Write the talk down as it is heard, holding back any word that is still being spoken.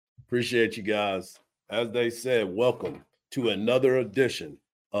Appreciate you guys. As they said, welcome to another edition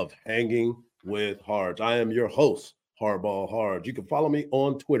of Hanging with Hardge. I am your host, Hardball Hardge. You can follow me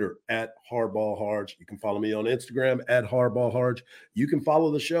on Twitter at Hardball Hardge. You can follow me on Instagram at Hardball Hardge. You can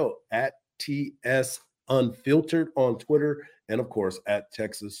follow the show at TS Unfiltered on Twitter, and of course at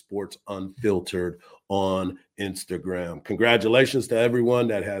Texas Sports Unfiltered on Instagram. Congratulations to everyone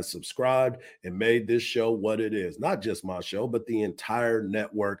that has subscribed and made this show what it is. Not just my show, but the entire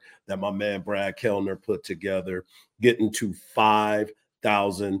network that my man Brad Kellner put together, getting to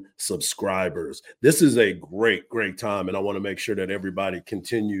 5,000 subscribers. This is a great time, and I want to make sure that everybody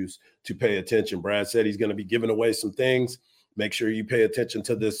continues to pay attention. Brad said he's going to be giving away some things. Make sure you pay attention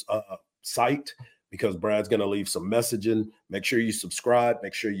to this site, because Brad's going to leave some messaging. Make sure you subscribe,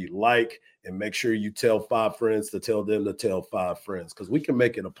 make sure you like, and make sure you tell 5 friends to tell them to tell 5 friends, because we can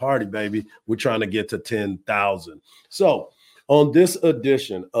make it a party, baby. We're trying to get to 10,000. So on this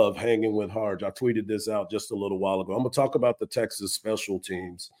edition of Hanging with Hardge, I tweeted this out just a little while ago. I'm going to talk about the Texas special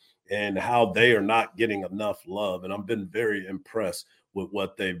teams and how they are not getting enough love. And I've been very impressed with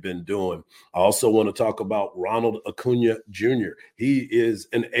what they've been doing. I also want to talk about Ronald Acuna Jr. He is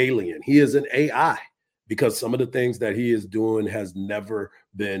an alien. He is an AI, because some of the things that he is doing has never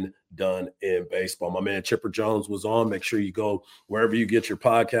been done in baseball. My man Chipper Jones was on. Make sure you go wherever you get your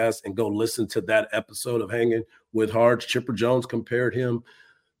podcast and go listen to that episode of Hanging with Hardge. Chipper Jones compared him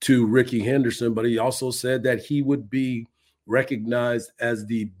to Ricky Henderson, but he also said that he would be recognized as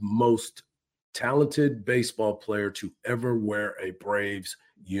the most talented baseball player to ever wear a Braves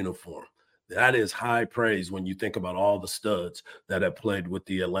uniform. That is high praise when you think about all the studs that have played with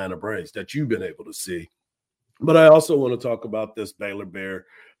the Atlanta Braves that you've been able to see. But I also want to talk about this Baylor Bear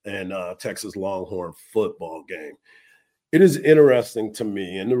and Texas Longhorn football game. It is interesting to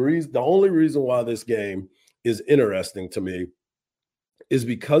me, and the only reason why this game is interesting to me is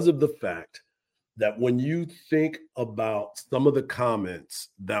because of the fact that when you think about some of the comments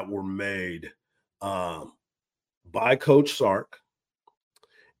that were made by Coach Sark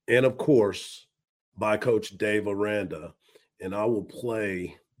and, of course, by Coach Dave Aranda, and I will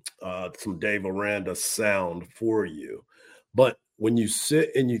play some Dave Aranda sound for you. But when you sit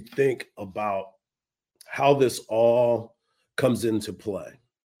and you think about how this all comes into play,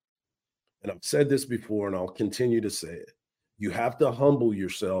 and I've said this before and I'll continue to say it, you have to humble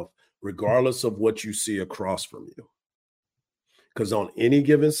yourself regardless of what you see across from you. Because on any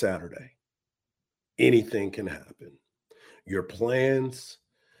given Saturday, anything can happen. Your plans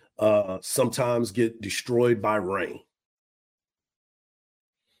sometimes get destroyed by rain.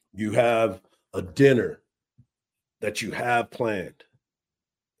 You have a dinner that you have planned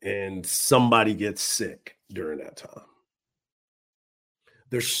and somebody gets sick during that time.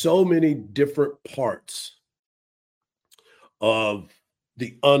 There's so many different parts of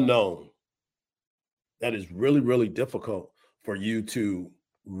the unknown that is really difficult for you to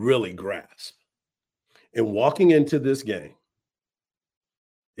really grasp. And walking into this game,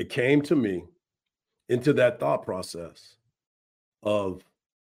 it came to me into that thought process of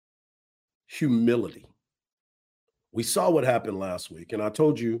humility. We saw what happened last week, and I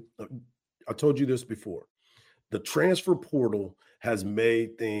told you this before. The transfer portal has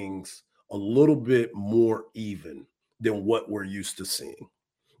made things a little bit more even than what we're used to seeing.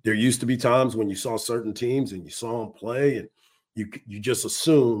 There used to be times when you saw certain teams and you saw them play, and you just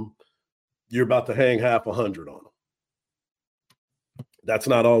assume you're about to hang half 100 on them. That's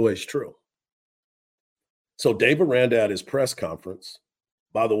not always true. So Dave Aranda at his press conference,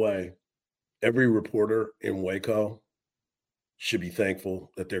 by the way, every reporter in Waco should be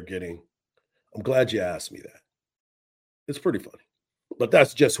thankful that they're getting. I'm glad you asked me that. It's pretty funny, but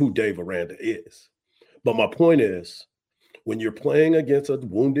that's just who Dave Aranda is. But my point is, when you're playing against a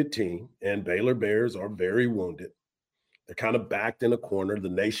wounded team, and Baylor Bears are very wounded, they're kind of backed in a corner. The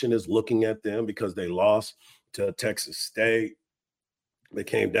nation is looking at them because they lost to Texas State. They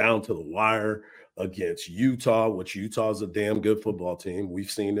came down to the wire against Utah, which Utah is a damn good football team.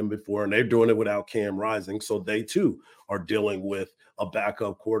 We've seen them before, and they're doing it without Cam Rising. So they, too, are dealing with a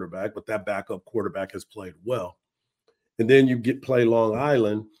backup quarterback, but that backup quarterback has played well. And then you play Long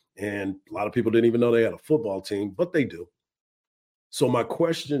Island, and a lot of people didn't even know they had a football team, but they do. So my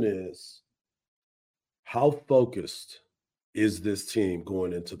question is, how focused is this team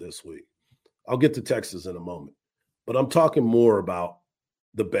going into this week? I'll get to Texas in a moment, but I'm talking more about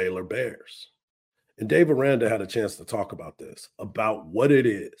the Baylor Bears. And Dave Aranda had a chance to talk about this, about what it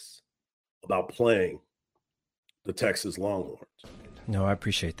is about playing the Texas Longhorns. No, I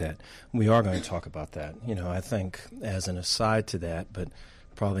appreciate that. We are going to talk about that. You know, I think as an aside to that, but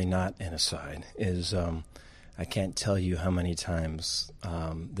probably not an aside, is I can't tell you how many times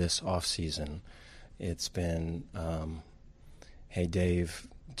this off season it's been, hey, Dave,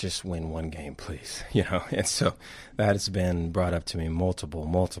 just win one game, please. And so that has been brought up to me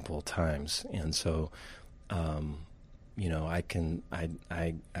multiple times. And so, I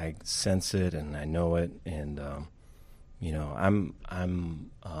sense it and I know it. And,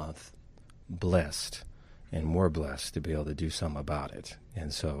 I'm blessed, and we're blessed to be able to do something about it.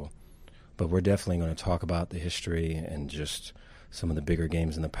 And so, but we're definitely going to talk about the history and just some of the bigger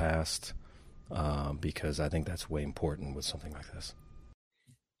games in the past, because I think that's way important with something like this.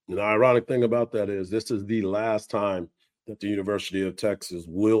 The ironic thing about that is this is the last time that the University of Texas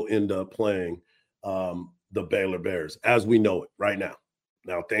will end up playing the Baylor Bears as we know it right now.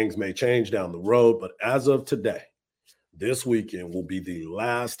 Now, things may change down the road, but as of today, this weekend will be the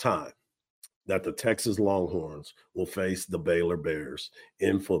last time that the Texas Longhorns will face the Baylor Bears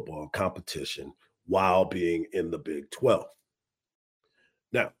in football competition while being in the Big 12.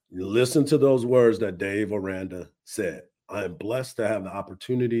 Now, listen to those words that Dave Aranda said. I am blessed to have the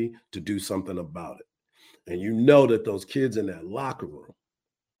opportunity to do something about it. And you know that those kids in that locker room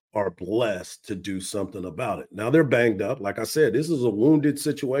are blessed to do something about it. Now, they're banged up. Like I said, this is a wounded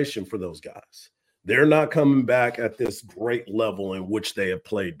situation for those guys. They're not coming back at this great level in which they have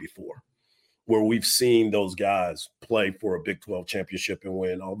played before, where we've seen those guys play for a Big 12 championship and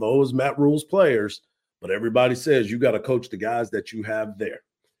win. Although it was Matt Rule's players, but everybody says you got to coach the guys that you have there.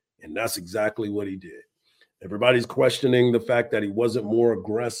 And that's exactly what he did. Everybody's questioning the fact that he wasn't more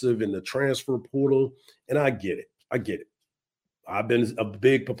aggressive in the transfer portal. And I get it. I've been a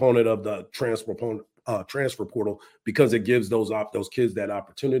big proponent of the transfer portal because it gives those kids that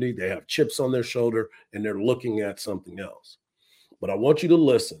opportunity. They have chips on their shoulder and they're looking at something else. But I want you to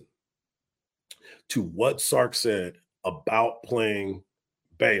listen to what Sark said about playing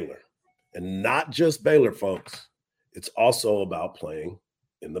Baylor, and not just Baylor, folks. It's also about playing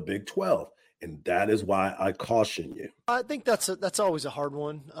in the Big 12. And that is why I caution you. I think that's always a hard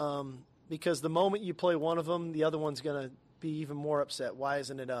one, because the moment you play one of them, the other one's going to be even more upset. Why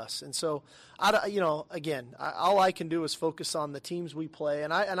isn't it us? And so, all I can do is focus on the teams we play.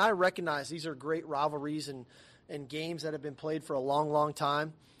 And I recognize these are great rivalries and games that have been played for a long, long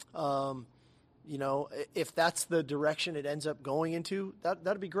time. If that's the direction it ends up going into,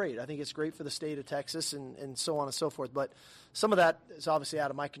 that'd be great. I think it's great for the state of Texas and so on and so forth. But some of that is obviously out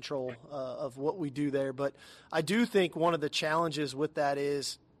of my control of what we do there. But I do think one of the challenges with that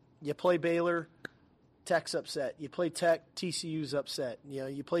is you play Baylor, Tech's upset. You play Tech, TCU's upset.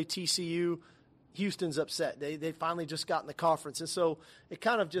 You play TCU, Houston's upset. They finally just got in the conference. And so it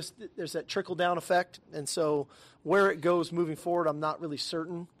kind of just – there's that trickle-down effect. And so where it goes moving forward, I'm not really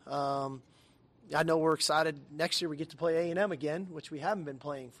certain. I know we're excited. Next year we get to play A&M again, which we haven't been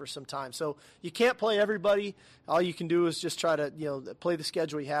playing for some time. So you can't play everybody. All you can do is just try to, play the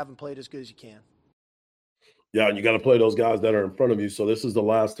schedule you have and play it as good as you can. Yeah, and you got to play those guys that are in front of you. So this is the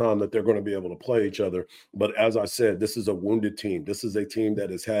last time that they're going to be able to play each other. But as I said, this is a wounded team. This is a team that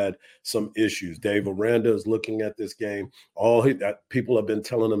has had some issues. Dave Aranda is looking at this game. People have been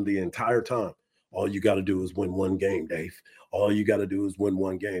telling him the entire time, all you got to do is win one game, Dave. All you got to do is win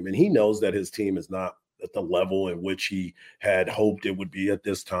one game. And he knows that his team is not at the level in which he had hoped it would be at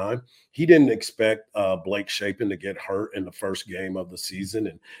this time. He didn't expect Blake Shapen to get hurt in the first game of the season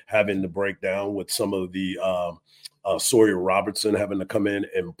and having to break down with some of the Sawyer Robertson having to come in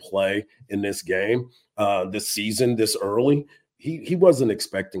and play in this game this season this early. He wasn't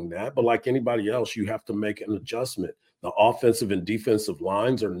expecting that. But like anybody else, you have to make an adjustment. The offensive and defensive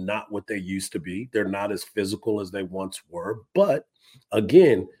lines are not what they used to be. They're not as physical as they once were. But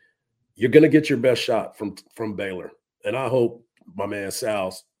again, you're going to get your best shot from Baylor. And I hope my man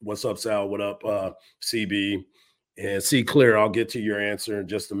Sal, what's up, Sal? What up, CB? And C. Clear, I'll get to your answer in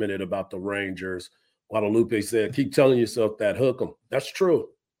just a minute about the Rangers. Guadalupe said, keep telling yourself that, hook them. That's true.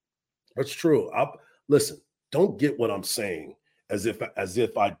 That's true. Listen, don't get what I'm saying as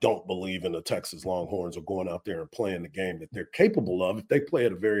if I don't believe in the Texas Longhorns are going out there and playing the game that they're capable of. If they play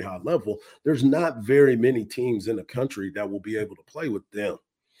at a very high level, there's not very many teams in the country that will be able to play with them.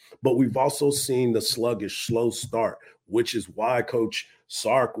 But we've also seen the sluggish, slow start, which is why Coach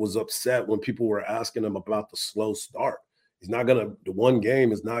Sark was upset when people were asking him about the slow start. The one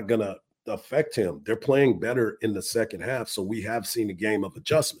game is not going to affect him. They're playing better in the second half. So we have seen a game of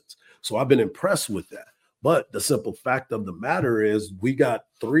adjustments. So I've been impressed with that. But the simple fact of the matter is we got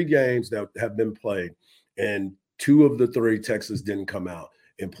 3 games that have been played, and 2 of the 3 Texas didn't come out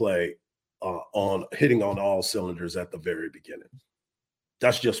and play on hitting on all cylinders at the very beginning.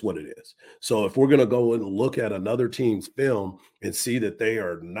 That's just what it is. So if we're going to go and look at another team's film and see that they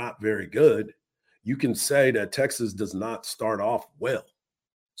are not very good, you can say that Texas does not start off well.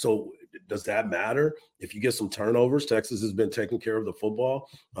 So does that matter? If you get some turnovers, Texas has been taking care of the football.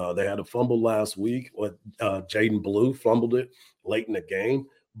 They had a fumble last week. Jaden Blue fumbled it late in the game.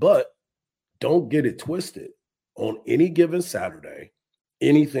 But don't get it twisted. On any given Saturday,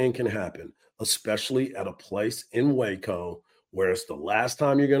 anything can happen, especially at a place in Waco where it's the last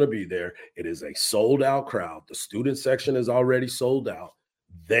time you're going to be there. It is a sold-out crowd. The student section is already sold out.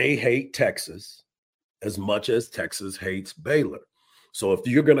 They hate Texas as much as Texas hates Baylor. So if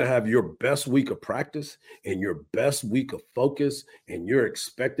you're going to have your best week of practice and your best week of focus, and you're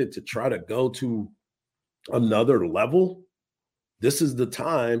expected to try to go to another level, this is the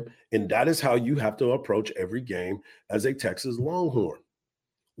time, and that is how you have to approach every game as a Texas Longhorn.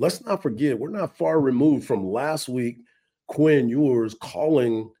 Let's not forget, we're not far removed from last week, Quinn Ewers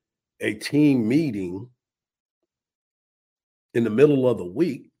calling a team meeting in the middle of the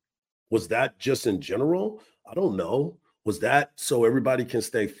week. Was that just in general? I don't know. Was that so everybody can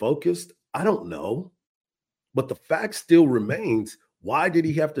stay focused? I don't know. But the fact still remains, why did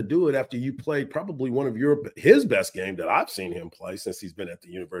he have to do it after you played probably one of his best game that I've seen him play since he's been at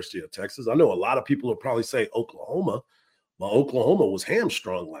the University of Texas? I know a lot of people will probably say Oklahoma, but Oklahoma was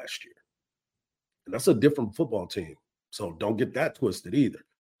hamstrung last year. And that's a different football team. So don't get that twisted either.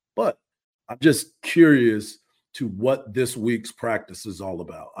 But I'm just curious to what this week's practice is all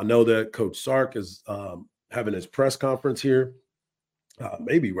about. I know that Coach Sark is having his press conference here,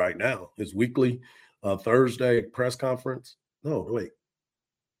 maybe right now, his weekly Thursday press conference. No, wait.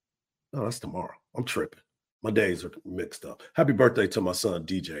 No, that's tomorrow. I'm tripping. My days are mixed up. Happy birthday to my son,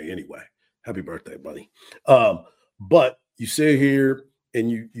 DJ, anyway. Happy birthday, buddy. But you sit here and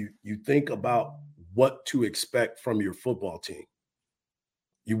you think about what to expect from your football team.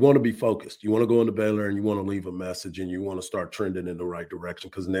 You want to be focused. You want to go into Baylor and you want to leave a message and you want to start trending in the right direction,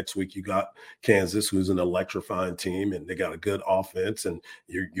 because next week you got Kansas, who's an electrifying team, and they got a good offense. And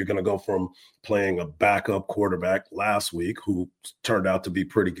you're going to go from playing a backup quarterback last week, who turned out to be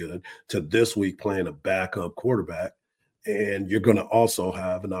pretty good, to this week playing a backup quarterback. And you're going to also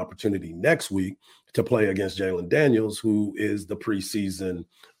have an opportunity next week to play against Jalen Daniels, who is the preseason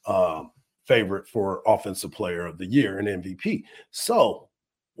favorite for Offensive Player of the Year and MVP. So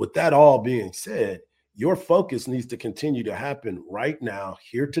with that all being said, your focus needs to continue to happen right now,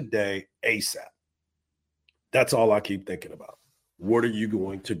 here today, ASAP. That's all I keep thinking about. What are you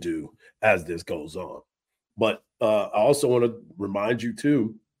going to do as this goes on? But I also want to remind you,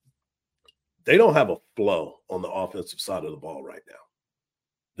 too, they don't have a flow on the offensive side of the ball right now.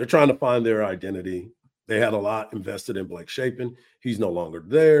 They're trying to find their identity. They had a lot invested in Blake Shapen. He's no longer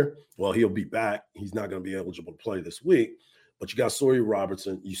there. Well, he'll be back. He's not going to be eligible to play this week. But you got Sawyer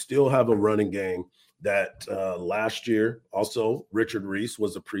Robertson. You still have a running game that last year, also Richard Reese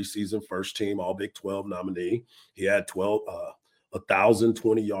was a preseason first team All Big 12 nominee. He had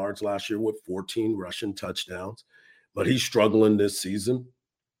 1,020 yards last year with 14 rushing touchdowns. But he's struggling this season.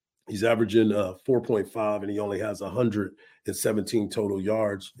 He's averaging 4.5, and he only has 117 total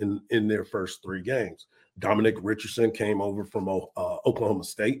yards in their first 3 games. Dominic Richardson came over from Oklahoma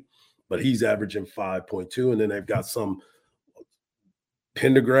State, but he's averaging 5.2. And then they've got some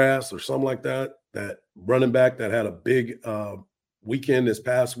Pendergrass or something like that running back that had a big weekend this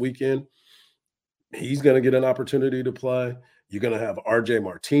past weekend. He's going to get an opportunity to play. You're going to have RJ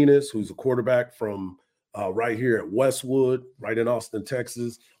Martinez, who's a quarterback from right here at Westwood, right in Austin,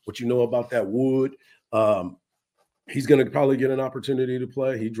 Texas. What you know about that Wood, he's going to probably get an opportunity to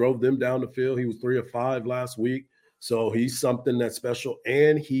play. He drove them down the field. He was 3 of 5 last week. So he's something that's special,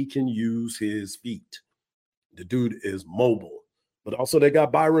 and he can use his feet. The dude is mobile. But also they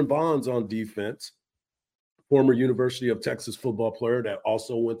got Byron Bonds on defense, former University of Texas football player that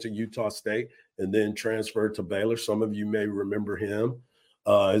also went to Utah State and then transferred to Baylor. Some of you may remember him.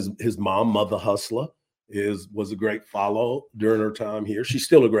 His mom, Mother Hustler, was a great follow during her time here. She's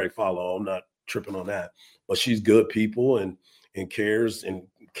still a great follow. I'm not tripping on that. But she's good people and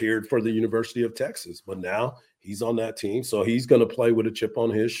cared for the University of Texas. But now he's on that team. So he's going to play with a chip on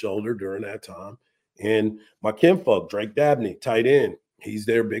his shoulder during that time. And my kinfolk, Drake Dabney, tight end, he's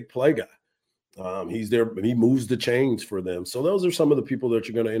their big play guy. He's there, he moves the chains for them. So those are some of the people that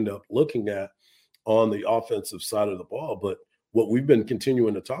you're going to end up looking at on the offensive side of the ball. But what we've been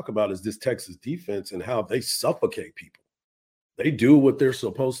continuing to talk about is this Texas defense and how they suffocate people. They do what they're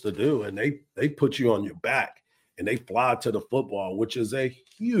supposed to do, and they put you on your back, and they fly to the football, which is a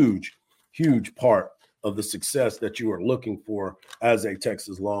huge, huge part of the success that you are looking for as a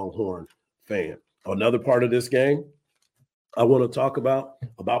Texas Longhorn fan. Another part of this game I want to talk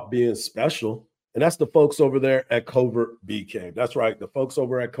about being special And that's the folks over there at Covert Bee Cave. That's right. The folks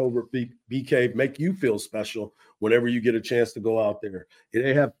over at Covert Bee Cave make you feel special whenever you get a chance to go out there.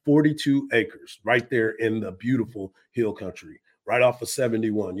 They have 42 acres right there in the beautiful hill country, right off of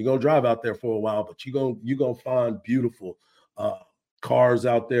 71. You're going to drive out there for a while, but you're going to find beautiful cars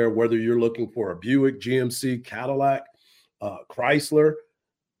out there, whether you're looking for a Buick, GMC, Cadillac, Chrysler,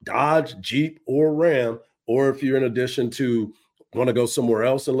 Dodge, Jeep, or Ram, or if you're in addition to want to go somewhere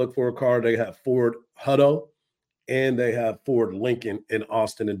else and look for a car, they have Ford Hutto and they have Ford Lincoln in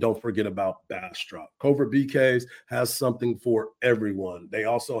Austin. And don't forget about Bastrop. Covert BKs has something for everyone. They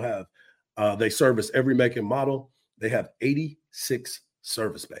also have, they service every make and model. They have 86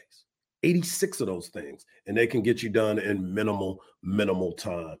 service bays. 86 of those things, and they can get you done in minimal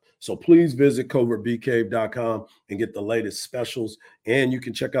time. So please visit covertbcave.com and get the latest specials, and you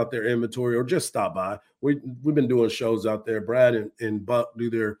can check out their inventory or just stop by. We've been doing shows out there. Brad and Buck do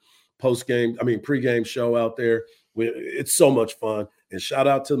their pregame show out there. It's so much fun. And shout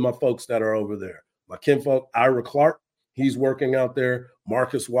out to my folks that are over there. My kinfolk, Ira Clark, he's working out there.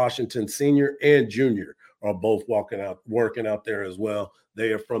 Marcus Washington Sr. and Jr. are both working out there as well.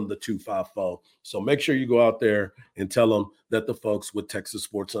 They are from the 250. So make sure you go out there and tell them that the folks with Texas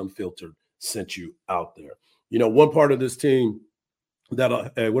Sports Unfiltered sent you out there. You know, one part of this team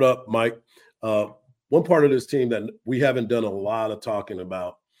that, hey, what up, Mike? One part of this team that we haven't done a lot of talking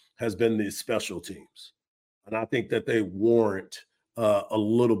about has been the special teams. And I think that they warrant a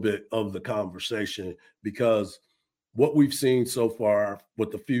little bit of the conversation, because what we've seen so far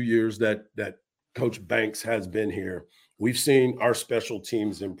with the few years that Coach Banks has been here, we've seen our special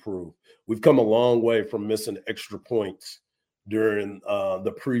teams improve. We've come a long way from missing extra points during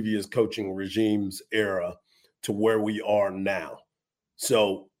the previous coaching regime's era to where we are now.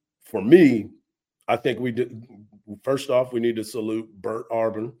 So for me, I think first off, we need to salute Bert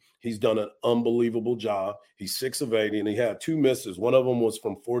Arbin. He's done an unbelievable job. He's 6 of 80, and he had 2 misses. One of them was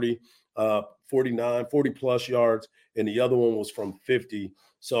from 40 plus yards, and the other one was from 50.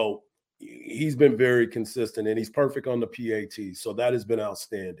 So he's been very consistent, and he's perfect on the PAT. So that has been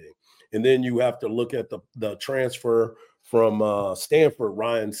outstanding. And then you have to look at the transfer from Stanford,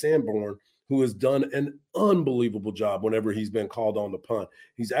 Ryan Sanborn, who has done an unbelievable job whenever he's been called on the punt.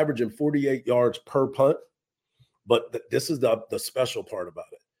 He's averaging 48 yards per punt. But this is the special part about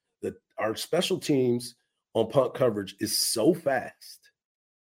it, that our special teams on punt coverage is so fast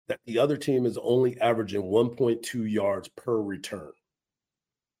that the other team is only averaging 1.2 yards per return.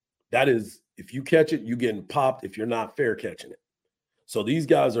 That is, if you catch it, you're getting popped if you're not fair catching it. So these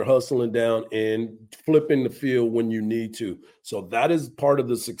guys are hustling down and flipping the field when you need to. So that is part of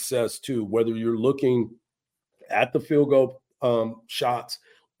the success too, whether you're looking at the field goal shots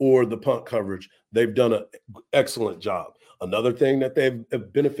or the punt coverage. They've done an excellent job. Another thing that they've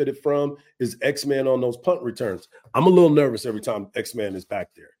benefited from is X-Man on those punt returns. I'm a little nervous every time X-Man is back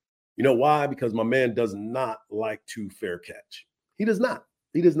there. You know why? Because my man does not like to fair catch. He does not,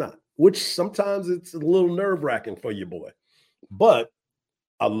 which sometimes it's a little nerve-wracking for your boy. But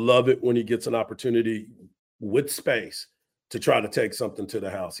I love it when he gets an opportunity with space to try to take something to the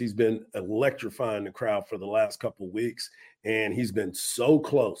house. He's been electrifying the crowd for the last couple of weeks, and he's been so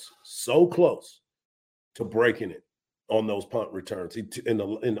close to breaking it on those punt returns.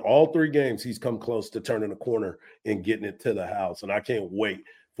 In all 3 games, he's come close to turning a corner and getting it to the house, and I can't wait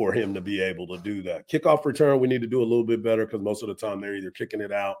for him to be able to do that. Kickoff return, we need to do a little bit better, because most of the time they're either kicking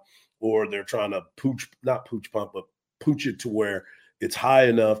it out or they're trying to pooch it to where it's high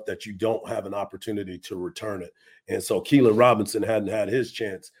enough that you don't have an opportunity to return it. And so Keelan Robinson hadn't had his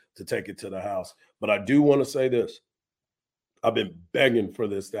chance to take it to the house. But I do want to say this. I've been begging for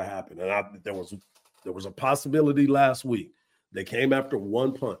this to happen. And there was a possibility last week. They came after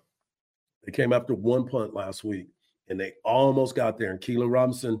one punt. Last week, and they almost got there. And Keelan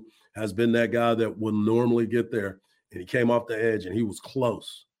Robinson has been that guy that will normally get there. And he came off the edge, and he was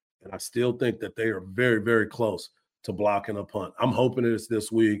close. And I still think that they are very, very close to blocking a punt. I'm hoping it's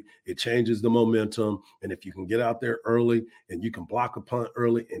this week. It changes the momentum. And if you can get out there early and you can block a punt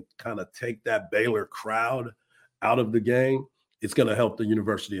early and kind of take that Baylor crowd out of the game, it's going to help the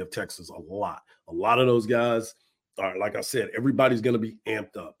University of Texas a lot. A lot of those guys are, like I said, everybody's going to be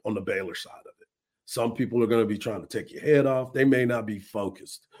amped up on the Baylor side of it. Some people are going to be trying to take your head off. They may not be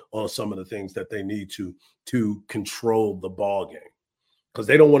focused on some of the things that they need to control the ball game, because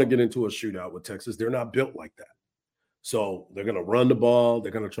they don't want to get into a shootout with Texas. They're not built like that. So they're going to run the ball.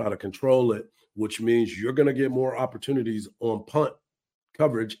 They're going to try to control it, which means you're going to get more opportunities on punt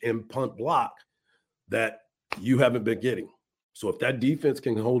coverage and punt block that you haven't been getting. So if that defense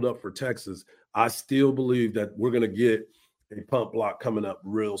can hold up for Texas, I still believe that we're going to get a punt block coming up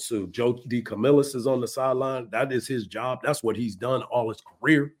real soon. Joe DeCamillis is on the sideline. That is his job. That's what he's done all his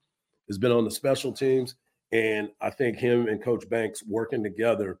career, has been on the special teams. And I think him and Coach Banks working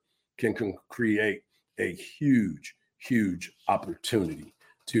together can create a huge, huge opportunity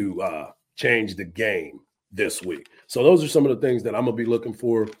to change the game this week. So those are some of the things that I'm going to be looking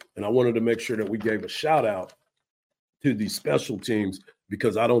for. And I wanted to make sure that we gave a shout out to the special teams,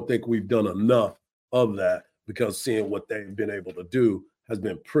 because I don't think we've done enough of that, because seeing what they've been able to do has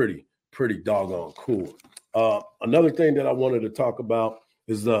been pretty doggone cool. Another thing that I wanted to talk about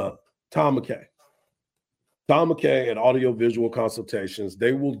is Tom McKay. Tom McKay at Audio Visual Consultations,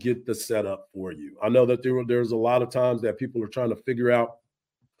 they will get the setup for you. I know that there's a lot of times that people are trying to figure out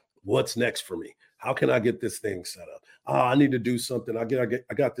what's next for me. How can I get this thing set up? I need to do something. I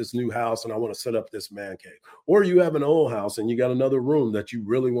got this new house and I want to set up this man cave. Or you have an old house and you got another room that you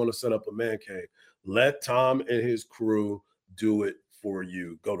really want to set up a man cave. Let Tom and his crew do it for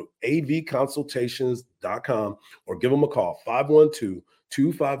you. Go to avconsultations.com or give them a call,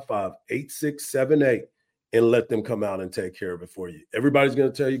 512-255-8678, and let them come out and take care of it for you. Everybody's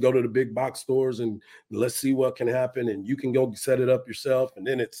going to tell you, go to the big box stores and let's see what can happen. And you can go set it up yourself. And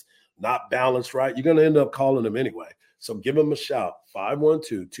then it's not balanced right. You're going to end up calling them anyway. So give them a shout,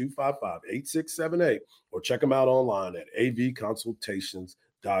 512-255-8678, or check them out online at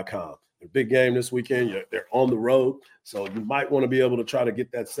avconsultations.com. The big game this weekend, they're on the road. So you might want to be able to try to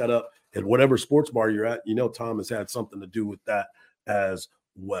get that set up at whatever sports bar you're at. You know, Tom has had something to do with that as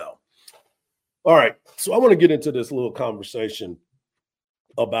well. All right, so I want to get into this little conversation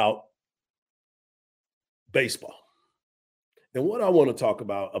about baseball. And what I want to talk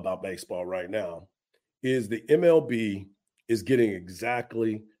about baseball right now is the MLB is getting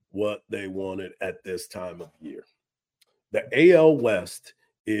exactly what they wanted at this time of year. The AL West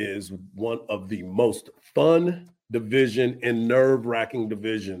is one of the most fun division and nerve-wracking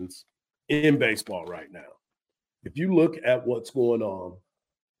divisions in baseball right now. If you look at what's going on,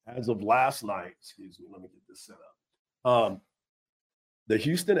 as of last night, let me get this set up. The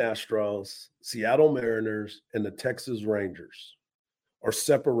Houston Astros, Seattle Mariners, and the Texas Rangers are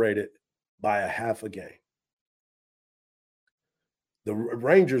separated by a half a game. The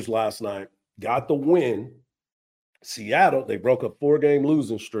Rangers last night got the win. Seattle, they broke a 4-game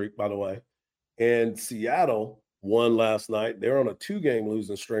losing streak, by the way, and Seattle won last night. They're on a 2-game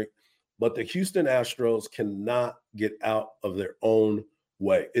losing streak, but the Houston Astros cannot get out of their own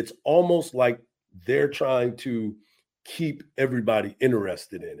way. It's almost like they're trying to keep everybody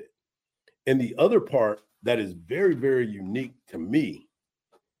interested in it. And the other part that is very, very unique to me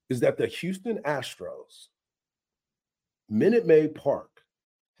is that the Houston Astros, Minute Maid Park,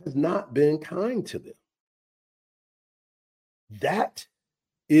 has not been kind to them. That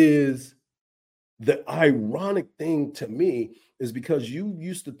is the ironic thing to me, is because you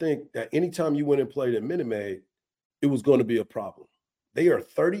used to think that anytime you went and played at Minute Maid, it was going to be a problem. They are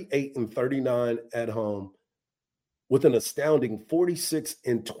 38-39 at home with an astounding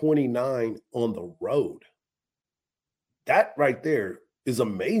 46-29 on the road. That right there is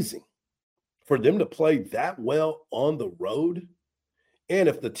amazing for them to play that well on the road. And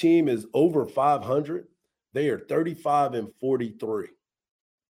if the team is over 500, they are 35-43.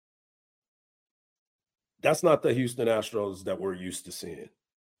 That's not the Houston Astros that we're used to seeing.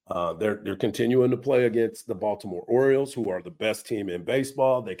 They're continuing to play against the Baltimore Orioles, who are the best team in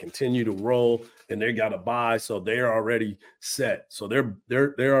baseball. They continue to roll, and they got a bye, so they're already set. So they're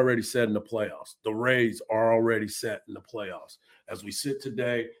already set in the playoffs. The Rays are already set in the playoffs. As we sit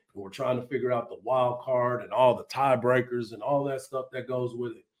today, and we're trying to figure out the wild card and all the tiebreakers and all that stuff that goes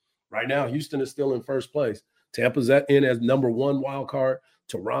with it. Right now, Houston is still in first place. Tampa's in as number 1 wild card.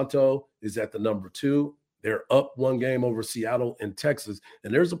 Toronto is at the number 2. They're up 1 game over Seattle and Texas.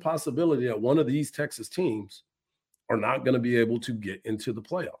 And there's a possibility that one of these Texas teams are not going to be able to get into the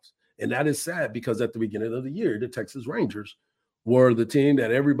playoffs. And that is sad, because at the beginning of the year, the Texas Rangers were the team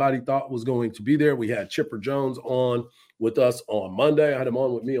that everybody thought was going to be there. We had Chipper Jones on with us on Monday. I had him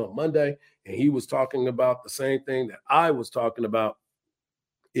on with me on Monday, and he was talking about the same thing that I was talking about,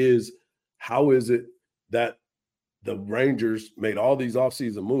 is how is it that the Rangers made all these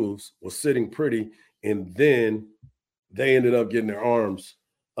offseason moves, was sitting pretty, and then they ended up getting their arms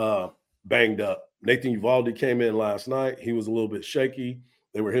banged up. Nathan Eovaldi came in last night. He was a little bit shaky.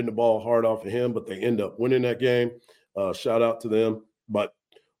 They were hitting the ball hard off of him, but they end up winning that game. Shout out to them. But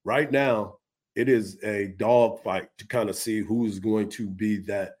right now, it is a dogfight to kind of see who's going to be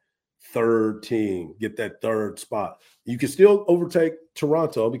that third team, get that third spot. You can still overtake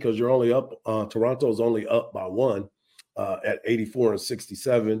Toronto, because you're only up. Toronto's only up by 1. At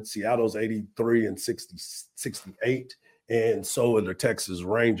 84-67, Seattle's 83-68, And so are the Texas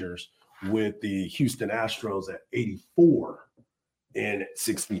Rangers with the Houston Astros at 84 and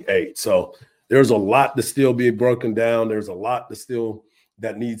 68. So there's a lot to still be broken down. There's a lot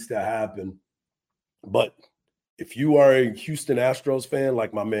that needs to happen. But if you are a Houston Astros fan,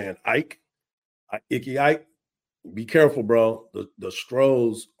 like my man Icky Ike, be careful, bro. The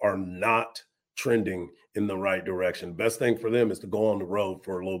Stros are not trending in the right direction. Best thing for them is to go on the road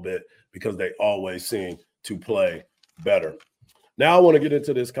for a little bit because they always seem to play better. Now I want to get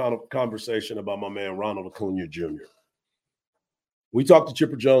into this kind of conversation about my man Ronald Acuna Jr. We talked to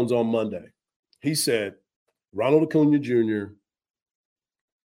Chipper Jones on Monday. He said Ronald Acuna Jr.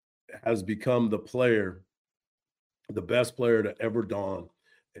 has become the best player to ever don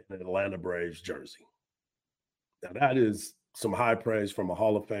an Atlanta Braves jersey. Now, that is some high praise from a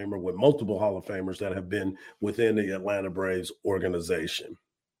Hall of Famer with multiple Hall of Famers that have been within the Atlanta Braves organization.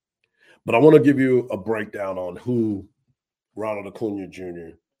 But I want to give you a breakdown on who Ronald Acuna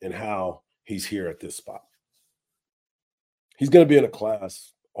Jr. and how he's here at this spot. He's going to be in a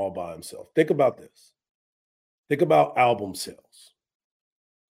class all by himself. Think about this. Think about album sales.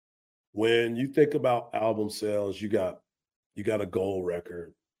 When you think about album sales, you got a gold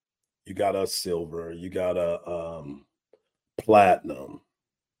record, you got a silver, you got a platinum,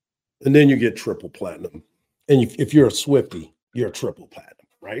 and then you get triple platinum. And if you're a Swiftie, you're a triple platinum,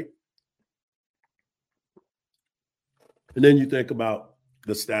 right? And then you think about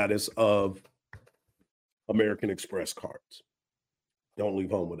the status of American Express cards. Don't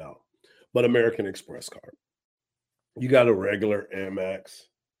leave home without. But American Express card. You got a regular Amex.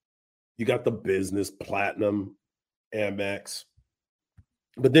 You got the business platinum Amex.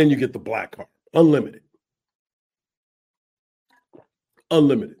 But then you get the black card. Unlimited.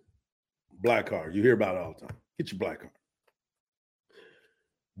 Unlimited. Black card. You hear about it all the time. Get your black card.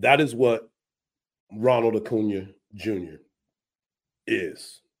 That is what Ronald Acuna Jr.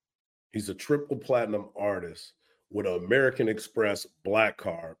 is. He's a triple platinum artist with an American Express black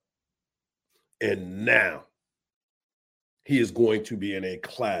card. And now he is going to be in a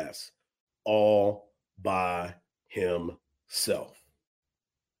class all by himself.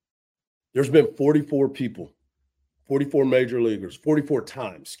 There's been 44 people, 44 major leaguers, 44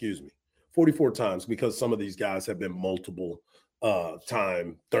 times, 44 times, because some of these guys have been multiple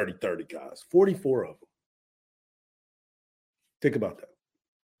time 30-30 guys, 44 of them. Think about that.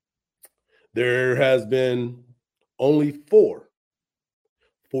 There has been only 4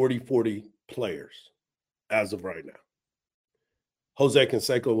 40-40 players as of right now. Jose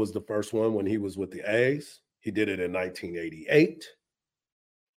Canseco was the first one when he was with the A's. He did it in 1988.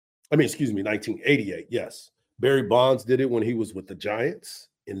 1988, yes. Barry Bonds did it when he was with the Giants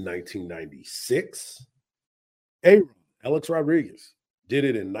in 1996. Alex Rodriguez did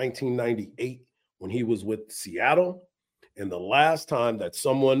it in 1998 when he was with Seattle. And the last time that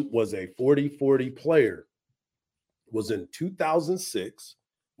someone was a 40-40 player was in 2006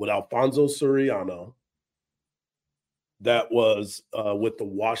 with Alfonso Soriano. That was with the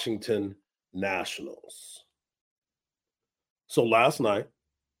Washington Nationals. So last night,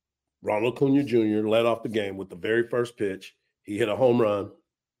 Ronald Acuna Jr. led off the game with the very first pitch. He hit a home run,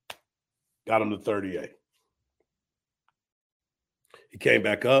 got him to 38. He came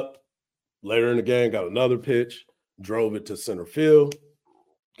back up later in the game, got another pitch, drove it to center field,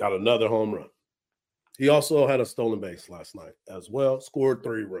 got another home run. He also had a stolen base last night as well, scored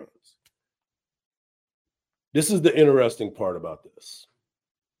 3 runs. This is the interesting part about this.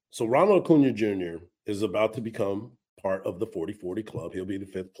 So Ronald Acuna Jr. is about to become part of the 40-40 club. He'll be the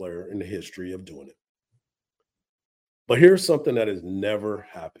 5th player in the history of doing it. But here's something that has never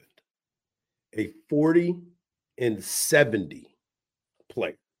happened. A 40-70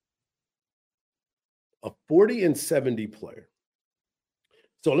 player. A 40-70 player.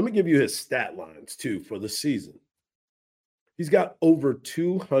 So let me give you his stat lines, too, for the season. He's got over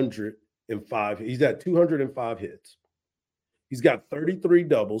 205. He's got 205 hits. He's got 33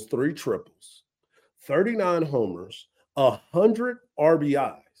 doubles, 3 triples, 39 homers, 100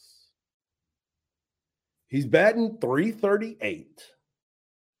 RBIs. He's batting .338.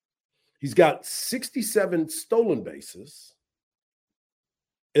 He's got 67 stolen bases.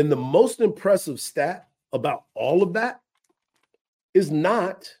 And the most impressive stat about all of that is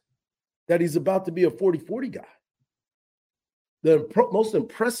not that he's about to be a 40-40 guy. The most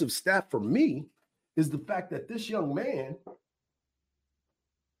impressive stat for me is the fact that this young man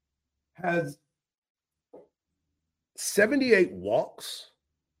has 78 walks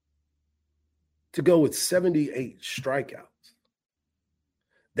to go with 78 strikeouts.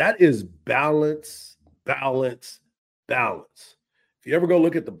 That is balance, balance, balance. If you ever go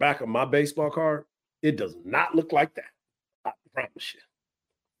look at the back of my baseball card, it does not look like that. promise you.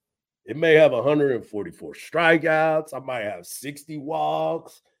 It may have 144 strikeouts. I might have 60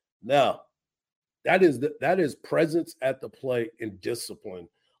 walks. No, that is presence at the plate and discipline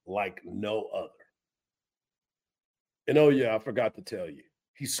like no other. And oh yeah, I forgot to tell you,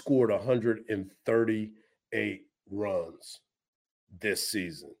 he scored 138 runs this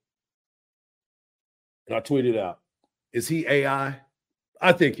season. And I tweeted out, is he AI?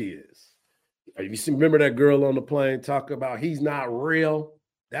 I think he is. You remember that girl on the plane talking about he's not real?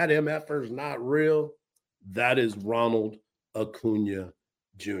 That MFer is not real. That is Ronald Acuna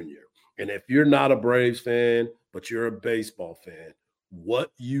Jr. And if you're not a Braves fan, but you're a baseball fan,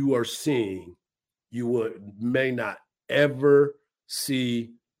 what you are seeing, you may not ever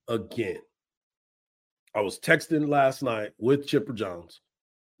see again. I was texting last night with Chipper Jones,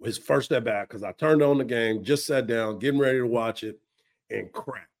 his first at bat, because I turned on the game, just sat down, getting ready to watch it, and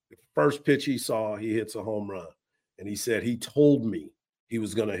crap. The first pitch he saw, he hits a home run. And he said he told me he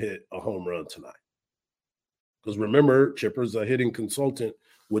was going to hit a home run tonight. Because remember, Chipper's a hitting consultant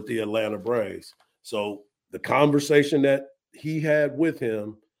with the Atlanta Braves. So the conversation that he had with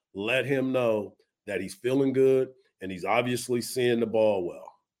him let him know that he's feeling good and he's obviously seeing the ball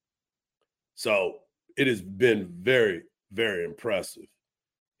well. So it has been very, very impressive.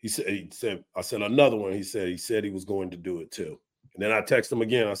 I said another one. He said he was going to do it too. And then I texted him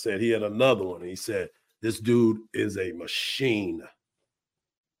again. I said he had another one. And he said, this dude is a machine.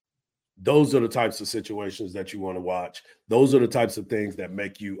 Those are the types of situations that you want to watch. Those are the types of things that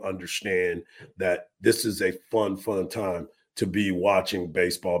make you understand that this is a fun time to be watching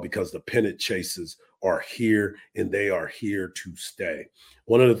baseball, because the pennant chases are here and they are here to stay.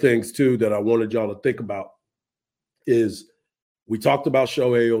 One of the things, too, that I wanted y'all to think about is we talked about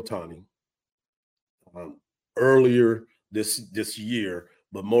Shohei Ohtani earlier this year,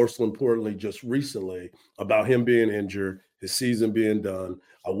 but most importantly, just recently, about him being injured, his season being done.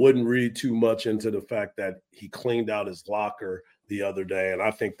 I wouldn't read too much into the fact that he cleaned out his locker the other day, and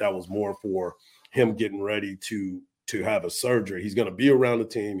I think that was more for him getting ready to have a surgery. He's going to be around the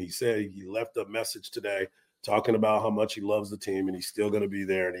team. He said he left a message today talking about how much he loves the team, and he's still going to be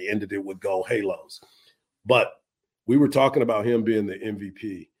there, and he ended it with Go Halos. But we were talking about him being the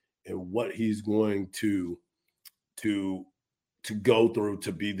MVP and what he's going to go through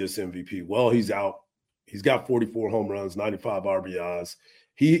to be this MVP. Well, he's out. He's got 44 home runs, 95 RBIs.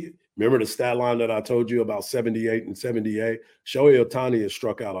 Remember the stat line that I told you about 78 and 78? Shohei Ohtani has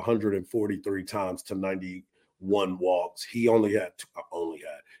struck out 143 times to 91 walks. He had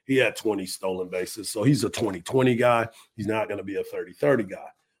 20 stolen bases. So he's a 20-20 guy. He's not going to be a 30-30 guy.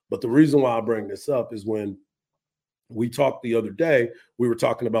 But the reason why I bring this up is when we talked the other day, we were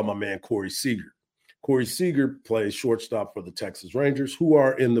talking about my man Corey Seager. Corey Seager plays shortstop for the Texas Rangers, who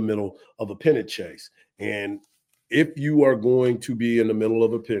are in the middle of a pennant chase. And if you are going to be in the middle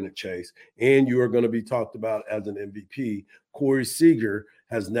of a pennant chase and you are going to be talked about as an MVP, Corey Seager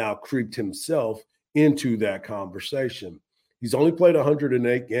has now creeped himself into that conversation. He's only played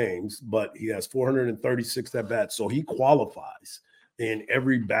 108 games, but he has 436 at-bats, so he qualifies in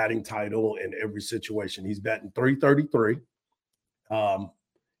every batting title and every situation. He's batting .333,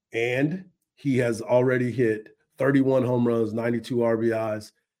 and he has already hit 31 home runs, 92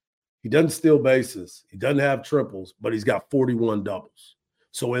 RBIs. He doesn't steal bases. He doesn't have triples, but he's got 41 doubles.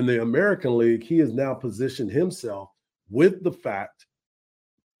 So in the American League, he has now positioned himself with the fact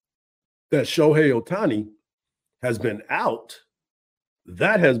that Shohei Ohtani has been out.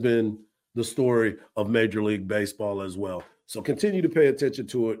 That has been the story of Major League Baseball as well. So continue to pay attention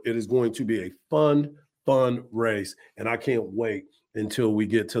to it. It is going to be a fun race, and I can't wait until we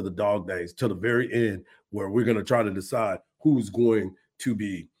get to the dog days, to the very end, where we're going to try to decide who's going to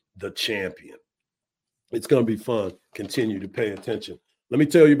be the champion. It's going to be fun. Continue to pay attention. Let me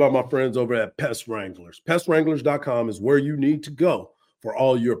tell you about my friends over at Pest Wranglers. PestWranglers.com is where you need to go for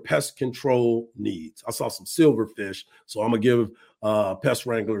all your pest control needs. I saw some silverfish, so I'm going to give Pest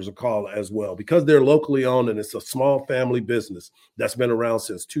Wranglers a call as well, because they're locally owned and it's a small family business that's been around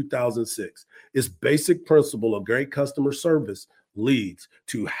since 2006. Its basic principle of great customer service leads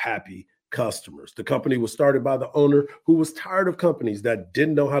to happy customers. The company was started by the owner who was tired of companies that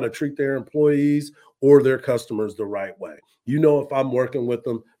didn't know how to treat their employees or their customers the right way. You know, if I'm working with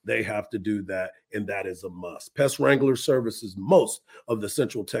them, they have to do that, and that is a must. Pest Wrangler services most of the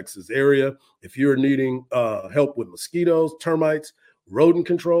Central Texas area. If you're needing help with mosquitoes, termites, rodent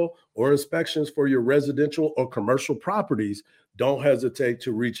control, or inspections for your residential or commercial properties, don't hesitate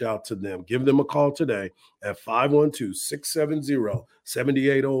to reach out to them. Give them a call today at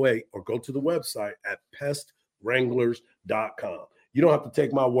 512-670-7808 or go to the website at pestwranglers.com. You don't have to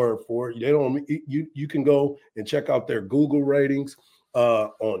take my word for it. They don't. You can go and check out their Google ratings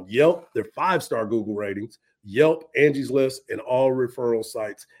on Yelp. They're 5-star Google ratings. Yelp, Angie's List, and all referral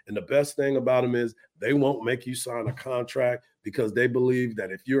sites. And the best thing about them is they won't make you sign a contract because they believe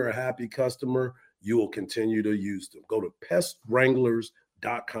that if you're a happy customer, you will continue to use them. Go to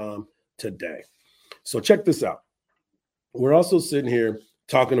pestwranglers.com today. So check this out. We're also sitting here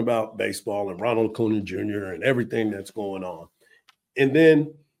talking about baseball and Ronald Acuna Jr. and everything that's going on. And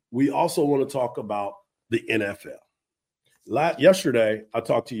then we also want to talk about the NFL. Yesterday, I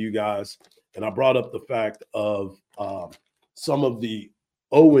talked to you guys, and I brought up the fact of some of the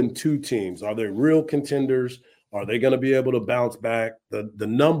 0-2 teams. Are they real contenders? Are they going to be able to bounce back? The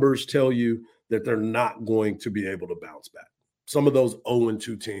numbers tell you that they're not going to be able to bounce back. Some of those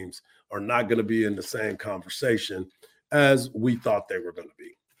 0-2 teams are not going to be in the same conversation as we thought they were going to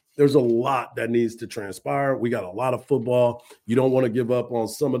be. There's a lot that needs to transpire. We got a lot of football. You don't want to give up on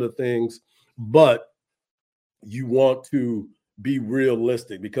some of the things, but you want to be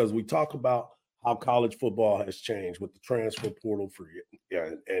realistic because we talk about how college football has changed with the transfer portal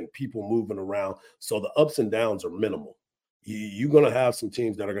and people moving around. So the ups and downs are minimal. You're going to have some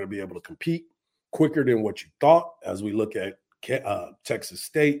teams that are going to be able to compete quicker than what you thought as we look at Texas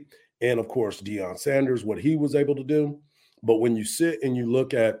State and, of course, Deion Sanders, what he was able to do. But when you sit and you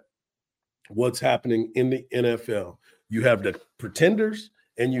look at what's happening in the NFL, you have the pretenders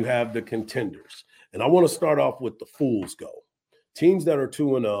and you have the contenders. And I want to start off with the fool's goal. Teams that are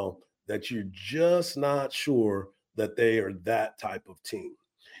 2-0 that you're just not sure that they are that type of team.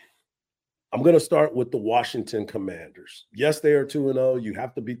 I'm going to start with the Washington Commanders. Yes, they are 2-0. You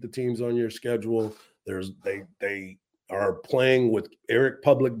have to beat the teams on your schedule. They are playing with Eric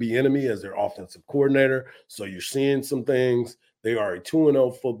Public Bieniemy as their offensive coordinator. So you're seeing some things. They are a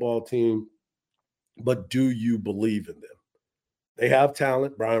 2-0 football team. But do you believe in them? They have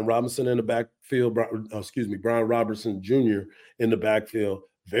talent. Brian Robinson in the backfield. Brian Robertson Jr. in the backfield.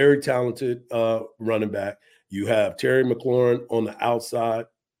 Very talented running back. You have Terry McLaurin on the outside.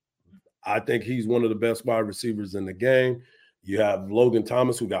 I think he's one of the best wide receivers in the game. You have Logan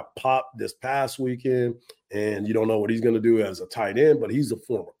Thomas, who got popped this past weekend, and you don't know what he's going to do as a tight end, but he's a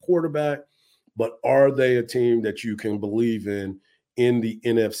former quarterback. But are they a team that you can believe in the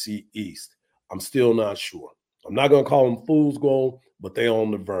NFC East? I'm still not sure. I'm not going to call them fool's gold, but they're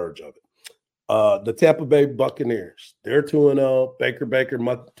on the verge of it. The Tampa Bay Buccaneers, they're 2-0. Baker,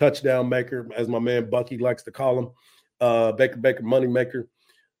 my touchdown maker, as my man Bucky likes to call him. Baker, money maker.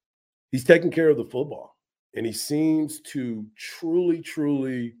 He's taking care of the football, and he seems to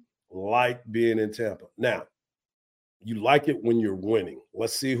truly like being in Tampa. Now, you like it when you're winning.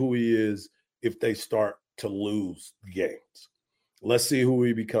 Let's see who he is if they start to lose games. Let's see who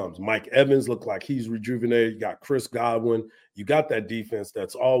he becomes. Mike Evans looked like he's rejuvenated. You got Chris Godwin. You got that defense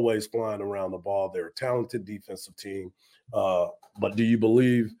that's always flying around the ball. They're a talented defensive team. But do you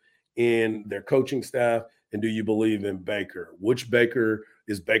believe in their coaching staff, and do you believe in Baker? Which Baker?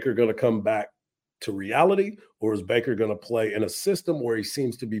 Is Baker going to come back to reality, or is Baker going to play in a system where he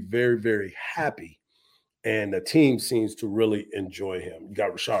seems to be very, very happy and the team seems to really enjoy him? You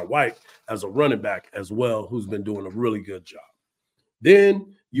got Rachaad White as a running back as well, who's been doing a really good job.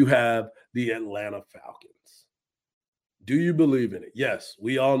 Then you have the Atlanta Falcons. Do you believe in it? Yes,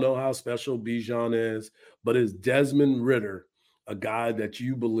 we all know how special Bijan is, but is Desmond Ridder a guy that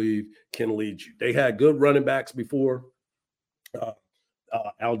you believe can lead you? They had good running backs before.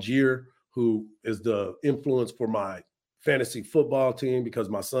 Algier, who is the influence for my fantasy football team, because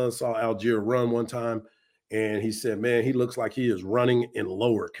my son saw Algier run one time, and he said, man, he looks like he is running in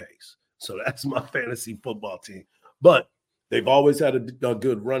lowercase. So that's my fantasy football team. But they've always had a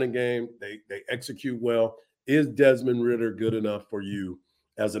good running game. They execute well. Is Desmond Ridder good enough for you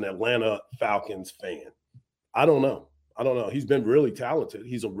as an Atlanta Falcons fan? I don't know. He's been really talented.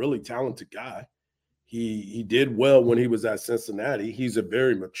 He's a really talented guy. He did well when he was at Cincinnati. He's a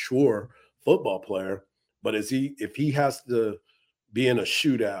very mature football player. But if he has to be in a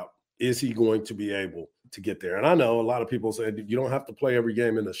shootout, is he going to be able to get there? And I know a lot of people say you don't have to play every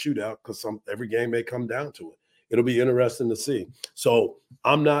game in a shootout because every game may come down to it. It'll be interesting to see. So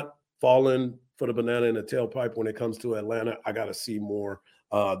I'm not falling for the banana in the tailpipe when it comes to Atlanta. I got to see more.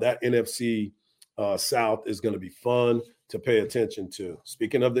 That NFC South is going to be fun to pay attention to.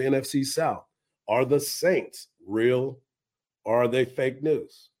 Speaking of the NFC South, are the Saints real or are they fake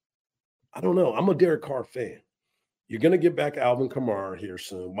news? I don't know. I'm a Derek Carr fan. You're going to get back Alvin Kamara here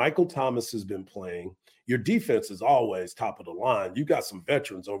soon. Michael Thomas has been playing. Your defense is always top of the line. You got some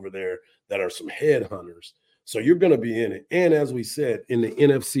veterans over there that are some headhunters. So you're going to be in it. And as we said, in the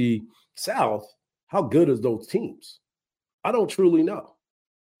NFC South, how good is those teams? I don't truly know.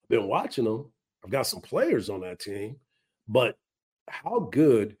 I've been watching them. I've got some players on that team, but how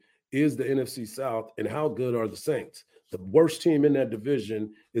good is the NFC South and how good are the Saints? The worst team in that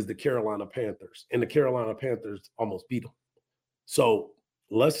division is the Carolina Panthers, and the Carolina Panthers almost beat them. So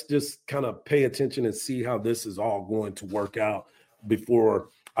let's just kind of pay attention and see how this is all going to work out before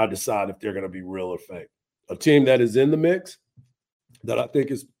I decide if they're going to be real or fake. A team that is in the mix that I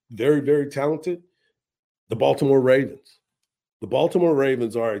think is very, very talented, the Baltimore Ravens. The Baltimore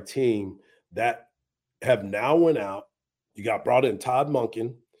Ravens are a team that have now went out. You got brought in Todd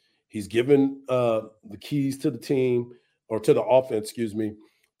Monken. He's given the keys to the team or to the offense,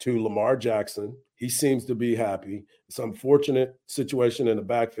 to Lamar Jackson. He seems to be happy. It's an unfortunate situation in the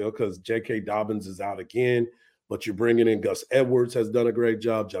backfield because J.K. Dobbins is out again, but you're bringing in Gus Edwards has done a great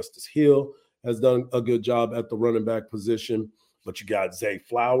job. Justice Hill has done a good job at the running back position, but you got Zay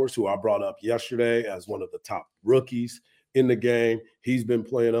Flowers, who I brought up yesterday as one of the top rookies in the game. He's been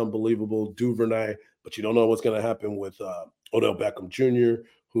playing unbelievable. Duvernay, but you don't know what's going to happen with Odell Beckham Jr.,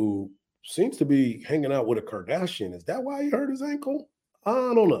 who seems to be hanging out with a Kardashian. Is that why he hurt his ankle?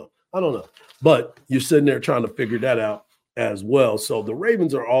 I don't know. But you're sitting there trying to figure that out as well. So the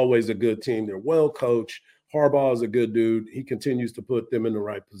Ravens are always a good team. They're well coached. Harbaugh is a good dude. He continues to put them in the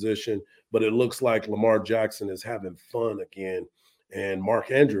right position. But it looks like Lamar Jackson is having fun again. And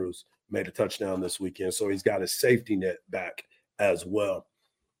Mark Andrews made a touchdown this weekend. So he's got his safety net back as well.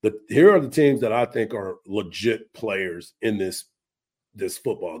 Here are the teams that I think are legit players in this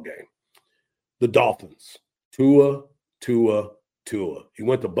football game. The Dolphins. Tua. He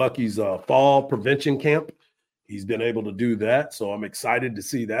went to Bucky's fall prevention camp. He's been able to do that, so I'm excited to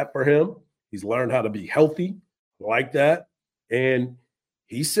see that for him. He's learned how to be healthy like that. And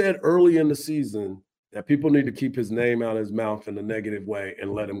he said early in the season that people need to keep his name out of his mouth in a negative way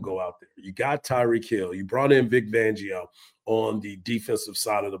and let him go out there. You got Tyreek Hill. You brought in Vic Fangio on the defensive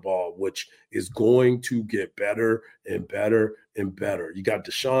side of the ball, which is going to get better and better and better. You got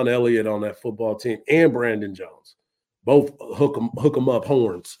Deshaun Elliott on that football team and Brandon Jones. Both hook 'em up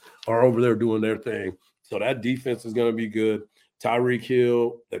horns are over there doing their thing. So that defense is going to be good. Tyreek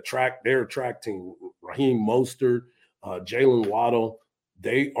Hill, their track team, Raheem Mostert, Jalen Waddle,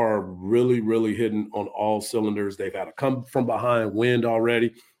 they are really, really hitting on all cylinders. They've had a come from behind win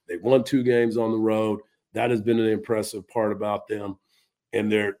already. They won 2 games on the road. That has been an impressive part about them.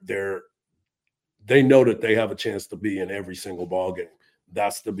 And they know that they have a chance to be in every single ball game.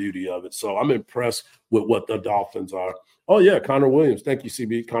 That's the beauty of it. So I'm impressed with what the Dolphins are. Oh, yeah, Connor Williams. Thank you,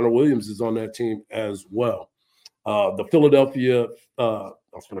 CB. Connor Williams is on that team as well. The Philadelphia, I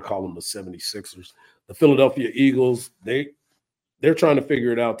was going to call them the 76ers. The Philadelphia Eagles, they're trying to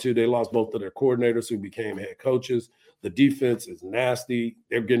figure it out too. They lost both of their coordinators who became head coaches. The defense is nasty.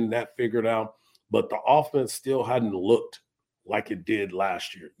 They're getting that figured out. But the offense still hadn't looked like it did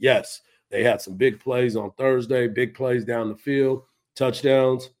last year. Yes, they had some big plays on Thursday, big plays down the field,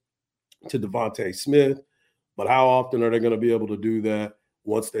 touchdowns to Devontae Smith. But how often are they going to be able to do that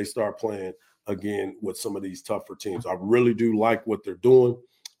once they start playing again with some of these tougher teams? I really do like what they're doing.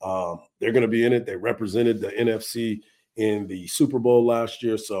 They're going to be in it. They represented the NFC in the Super Bowl last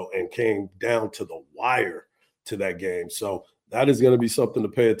year, and came down to the wire to that game. So that is going to be something to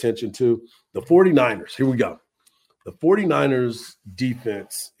pay attention to. The 49ers, here we go. The 49ers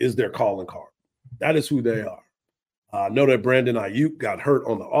defense is their calling card. That is who they are. I know that Brandon Ayuk got hurt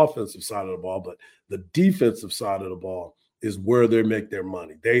on the offensive side of the ball, but the defensive side of the ball is where they make their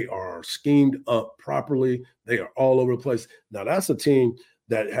money. They are schemed up properly. They are all over the place. Now, that's a team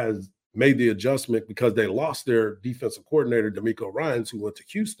that has made the adjustment because they lost their defensive coordinator, D'Amico Ryans, who went to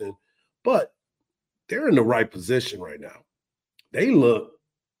Houston, but they're in the right position right now. They look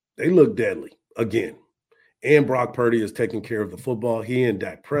deadly again. And Brock Purdy is taking care of the football. He and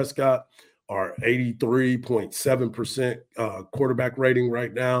Dak Prescott are 83.7% quarterback rating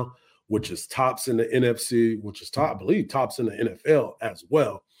right now, which is tops in the NFC, which is I believe tops in the NFL as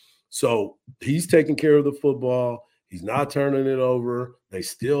well. So he's taking care of the football. He's not turning it over. They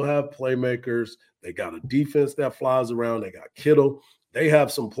still have playmakers. They got a defense that flies around. They got Kittle. They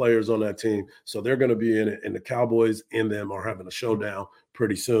have some players on that team. So they're going to be in it. And the Cowboys and them are having a showdown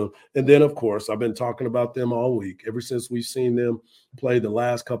pretty soon. And then, of course, I've been talking about them all week. Ever since we've seen them play the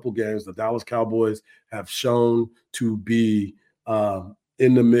last couple games, the Dallas Cowboys have shown to be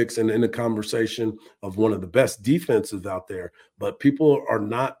in the mix and in the conversation of one of the best defenses out there. But people are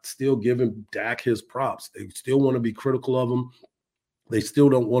not still giving Dak his props. They still want to be critical of him. They still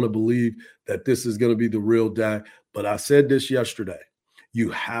don't want to believe that this is going to be the real Dak. But I said this yesterday. You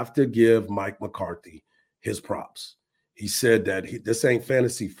have to give Mike McCarthy his props. He said that this ain't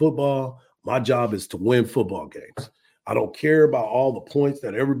fantasy football. My job is to win football games. I don't care about all the points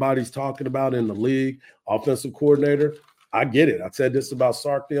that everybody's talking about in the league. Offensive coordinator, I get it. I said this about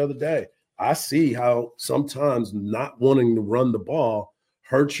Sark the other day. I see how sometimes not wanting to run the ball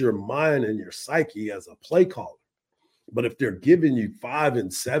hurts your mind and your psyche as a play caller. But if they're giving you 5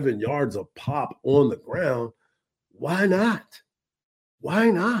 and 7 yards of pop on the ground, why not? Why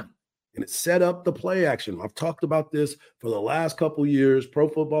not? And it set up the play action. I've talked about this for the last couple of years, Pro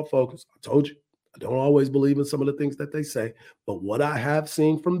Football Focus. I told you, I don't always believe in some of the things that they say, but what I have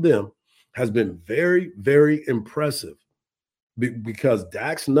seen from them has been very, very impressive because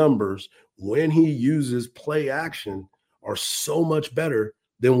Dak's numbers, when he uses play action, are so much better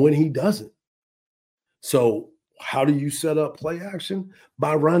than when he doesn't. So how do you set up play action?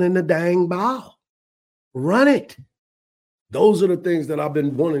 By running the dang ball. Run it. Those are the things that I've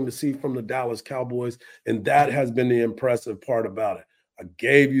been wanting to see from the Dallas Cowboys, and that has been the impressive part about it. I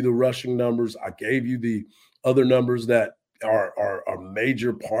gave you the rushing numbers. I gave you the other numbers that are a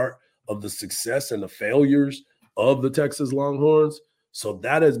major part of the success and the failures of the Texas Longhorns. So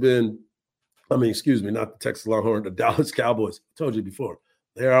that has been, not the Texas Longhorns, the Dallas Cowboys. I told you before,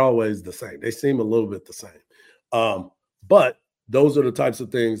 they're always the same. They seem a little bit the same. But those are the types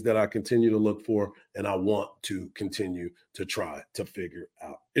of things that I continue to look for, and I want to continue to try to figure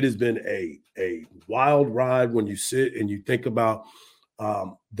out. It has been a wild ride when you sit and you think about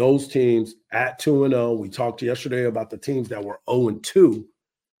those teams at 2-0. We talked yesterday about the teams that were 0-2,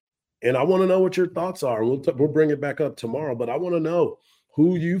 and I want to know what your thoughts are. We'll bring it back up tomorrow, but I want to know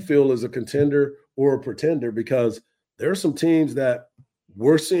who you feel is a contender or a pretender, because there are some teams that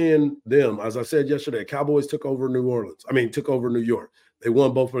we're seeing them. As I said yesterday, Cowboys took over New York. They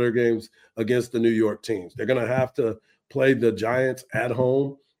won both of their games against the New York teams. They're going to have to play the Giants at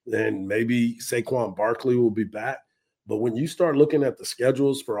home, and maybe Saquon Barkley will be back. But when you start looking at the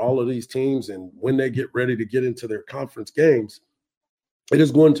schedules for all of these teams and when they get ready to get into their conference games, it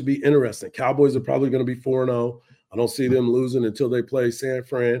is going to be interesting. Cowboys are probably going to be 4-0. I don't see them losing until they play San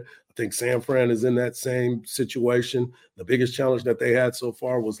Fran. I think San Fran is in that same situation. The biggest challenge that they had so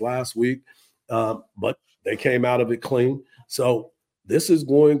far was last week, but they came out of it clean. So this is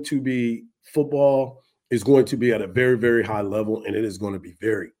going to be – football is going to be at a very, very high level, and it is going to be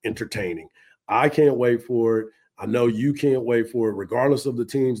very entertaining. I can't wait for it. I know you can't wait for it. Regardless of the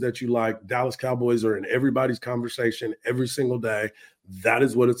teams that you like, Dallas Cowboys are in everybody's conversation every single day. That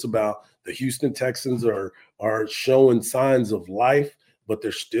is what it's about. The Houston Texans are showing signs of life, but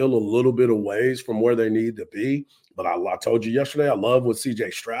they're still a little bit of ways from where they need to be. But I told you yesterday, I love what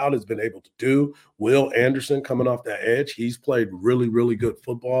C.J. Stroud has been able to do. Will Anderson coming off that edge, he's played really, really good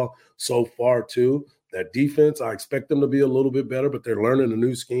football so far too. That defense, I expect them to be a little bit better, but they're learning a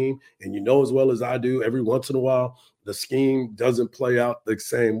new scheme. And you know as well as I do, every once in a while, the scheme doesn't play out the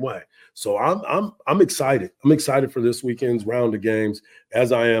same way. So I'm excited. I'm excited for this weekend's round of games,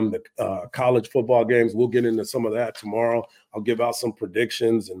 as I am the college football games. We'll get into some of that tomorrow. I'll give out some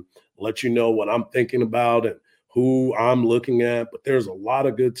predictions and let you know what I'm thinking about and who I'm looking at. But there's a lot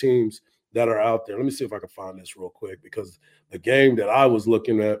of good teams that are out there. Let me see if I can find this real quick, because the game that I was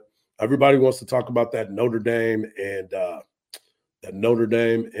looking at, everybody wants to talk about that Notre Dame and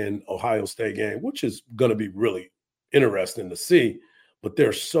Ohio State game, which is going to be really interesting to see. But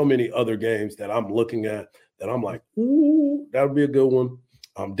there's so many other games that I'm looking at that I'm like, ooh, that would be a good one.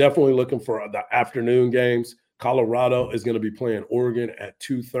 I'm definitely looking for the afternoon games. Colorado is going to be playing Oregon at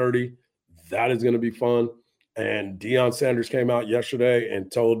 2:30. That is going to be fun. And Deion Sanders came out yesterday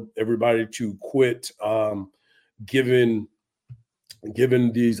and told everybody to quit giving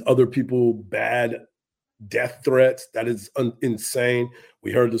these other people bad death threats. That is insane.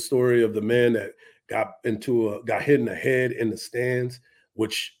 We heard the story of the man that got hit in the head in the stands,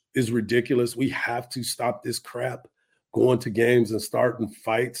 which is ridiculous. We have to stop this crap going to games and starting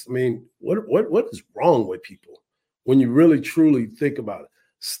fights. I mean, what is wrong with people when you really truly think about it?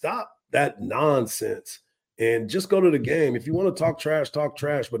 Stop that nonsense and just go to the game. If you want to talk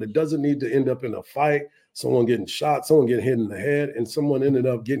trash, but it doesn't need to end up in a fight, someone getting shot, someone getting hit in the head, and someone ended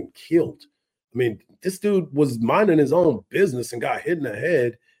up getting killed. I mean, this dude was minding his own business and got hit in the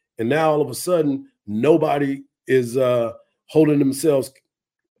head, and now all of a sudden nobody is holding themselves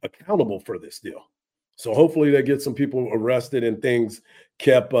accountable for this deal. So hopefully they get some people arrested and things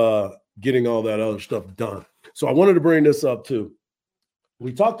kept getting all that other stuff done. So I wanted to bring this up too.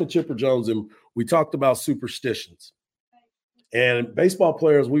 We talked to Chipper Jones and we talked about superstitions. And baseball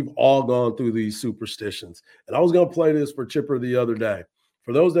players, we've all gone through these superstitions. And I was going to play this for Chipper the other day.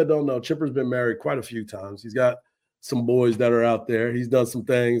 For those that don't know, Chipper's been married quite a few times. He's got some boys that are out there. He's done some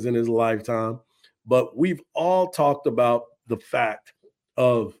things in his lifetime. But we've all talked about the fact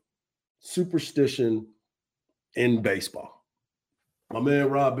of superstition in baseball. My man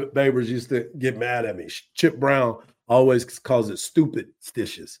Rob Babers used to get mad at me. Chip Brown always calls it stupid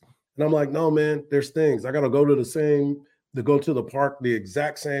stitches. And I'm like, no, man, there's things. I got to go to the park the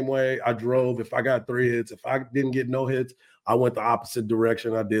exact same way I drove. If I got 3 hits, if I didn't get no hits, I went the opposite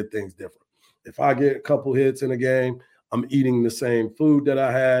direction. I did things different. If I get a couple hits in a game, I'm eating the same food that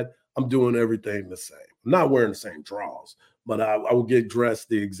I had. I'm doing everything the same. I'm not wearing the same draws, but I will get dressed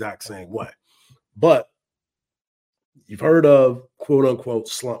the exact same way. But you've heard of quote unquote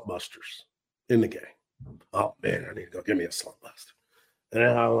slump busters in the game. Oh man, I need to go give me a slump buster. And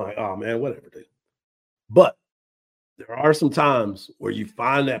then I'm like, oh man, whatever, dude. But there are some times where you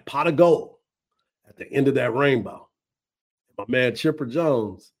find that pot of gold at the end of that rainbow. My man Chipper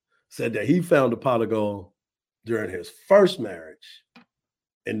Jones said that he found a pot of gold during his first marriage.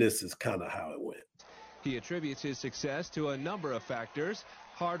 And this is kind of how it went. He attributes his success to a number of factors: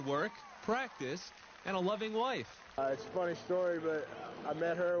 hard work, practice, and a loving wife. It's a funny story, but I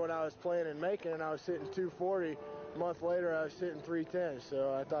met her when I was playing in Macon, and I was hitting 240. A month later, I was hitting 310,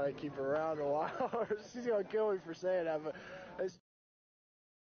 so I thought I'd keep her around a while. She's going to kill me for saying that, but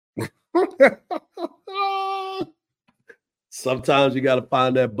Sometimes you got to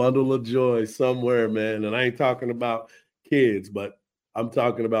find that bundle of joy somewhere, man. And I ain't talking about kids, but I'm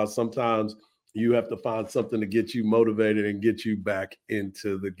talking about sometimes you have to find something to get you motivated and get you back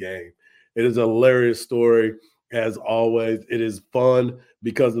into the game. It is a hilarious story, as always. It is fun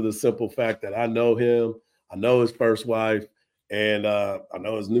because of the simple fact that I know him, I know his first wife, and I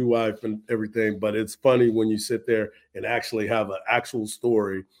know his new wife and everything. But it's funny when you sit there and actually have an actual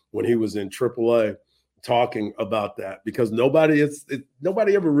story when he was in AAA talking about that, because nobody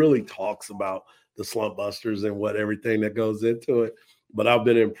ever really talks about the slump busters and what everything that goes into it. But I've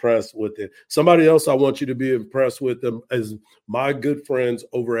been impressed with it. Somebody else I want you to be impressed with them is my good friends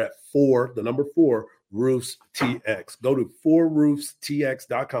over at the number 4 Roofs TX. Go to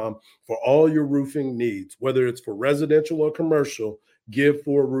 4roofstx.com for all your roofing needs, whether it's for residential or commercial. Give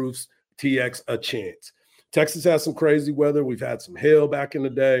 4 Roofs TX a chance. Texas has some crazy weather. We've had some hail back in the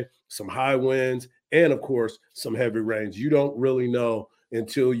day, some high winds, and of course, some heavy rains. You don't really know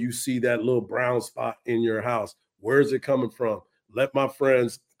until you see that little brown spot in your house. Where is it coming from? Let my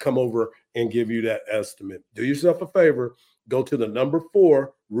friends come over and give you that estimate. Do yourself a favor. Go to the number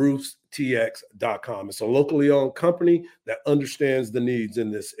 4 roofstx.com. It's a locally owned company that understands the needs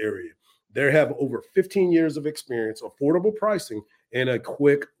in this area. They have over 15 years of experience, affordable pricing, and a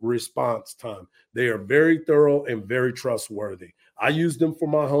quick response time. They are very thorough and very trustworthy. I use them for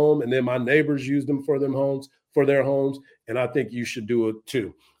my home, and then my neighbors use them for their homes, and I think you should do it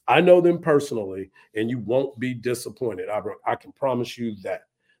too. I know them personally, and you won't be disappointed. I can promise you that.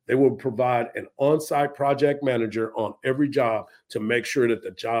 They will provide an on-site project manager on every job to make sure that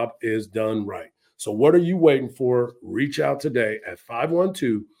the job is done right. So what are you waiting for? Reach out today at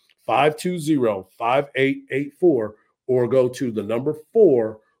 512-520-5884 or go to the number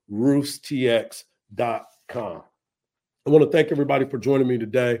 4 roofstx.com. I want to thank everybody for joining me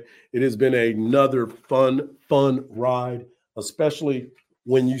today. It has been another fun ride, especially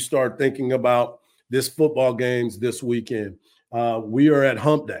when you start thinking about this football games this weekend. We are at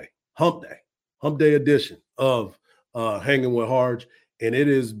Hump Day edition of Hanging with Hardge, and it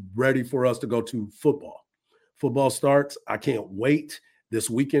is ready for us to go to football. Football starts. I can't wait. This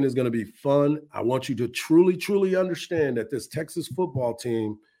weekend is going to be fun. I want you to truly understand that this Texas football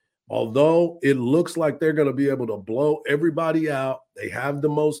team, although it looks like they're going to be able to blow everybody out, they have the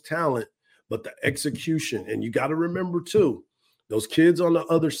most talent, but the execution, and you got to remember too, those kids on the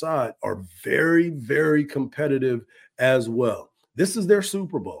other side are very competitive as well. This is their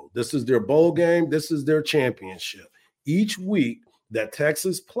Super Bowl. This is their bowl game. This is their championship. Each week that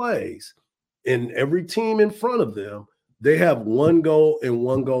Texas plays, in every team in front of them, they have one goal and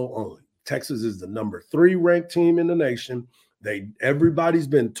one goal only. Texas is the number 3 ranked team in the nation. Everybody's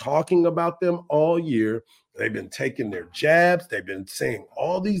been talking about them all year. They've been taking their jabs. They've been saying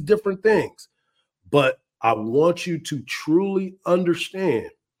all these different things. But I want you to truly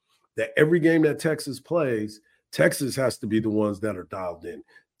understand that every game that Texas plays, Texas has to be the ones that are dialed in.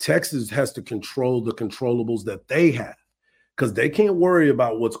 Texas has to control the controllables that they have, because they can't worry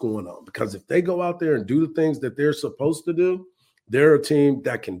about what's going on. Because if they go out there and do the things that they're supposed to do, they're a team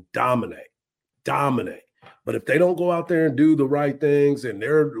that can dominate. But if they don't go out there and do the right things and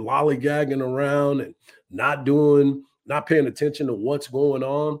they're lollygagging around and not paying attention to what's going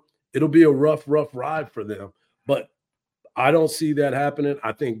on, it'll be a rough ride for them. But I don't see that happening.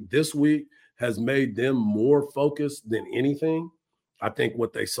 I think this week has made them more focused than anything. I think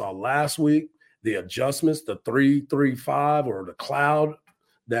what they saw last week, the adjustments, the 3-3-5 or the cloud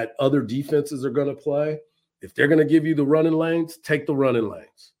that other defenses are going to play, If they're going to give you the running lanes, take the running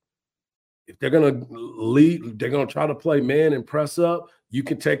lanes. If they're going to lead, they're going to try to play man and press up, you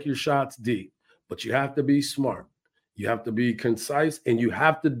can take your shots deep. But you have to be smart. You have to be concise, and you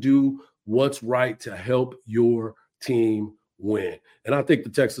have to do what's right to help your team win. And I think the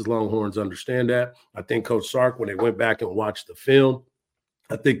Texas Longhorns understand that. I think Coach Sark, when they went back and watched the film,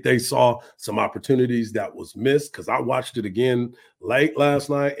 I think they saw some opportunities that was missed, because I watched it again late last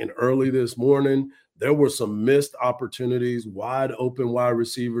night and early this morning. There were some missed opportunities, wide open wide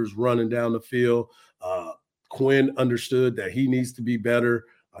receivers running down the field. Quinn understood that he needs to be better.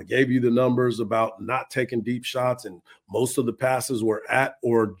 I gave you the numbers about not taking deep shots, and most of the passes were at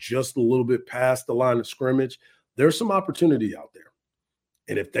or just a little bit past the line of scrimmage. There's some opportunity out there.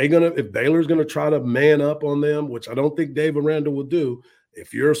 And if Baylor's gonna try to man up on them, which I don't think Dave Aranda will do,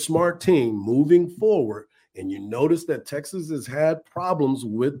 if you're a smart team moving forward and you notice that Texas has had problems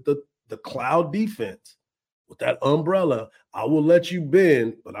with the cloud defense, with that umbrella, I will let you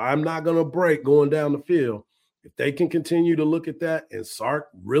bend, but I'm not gonna break going down the field. If they can continue to look at that and Sark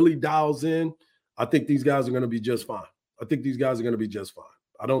really dials in, I think these guys are going to be just fine.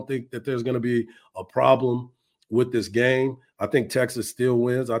 I don't think that there's going to be a problem with this game. I think Texas still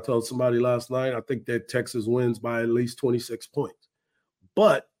wins. I told somebody last night, I think that Texas wins by at least 26 points.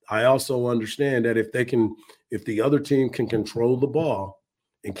 But I also understand that if the other team can control the ball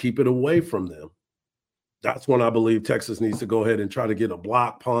and keep it away from them, that's when I believe Texas needs to go ahead and try to get a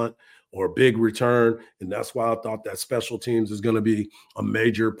block punt or a big return. And that's why I thought that special teams is going to be a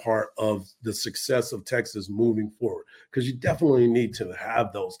major part of the success of Texas moving forward, because you definitely need to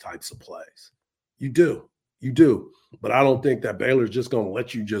have those types of plays. You do. But I don't think that Baylor's just going to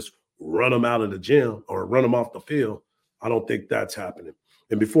let you just run them out of the gym or run them off the field. I don't think that's happening.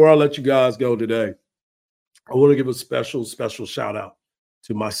 And before I let you guys go today, I want to give a special shout out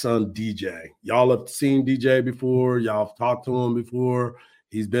to my son, DJ. Y'all have seen DJ before. Y'all have talked to him before.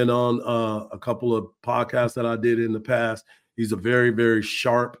 He's been on a couple of podcasts that I did in the past. He's a very, very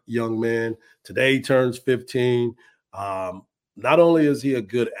sharp young man. Today he turns 15. Not only is he a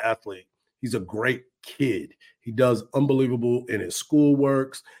good athlete, he's a great kid. He does unbelievable in his school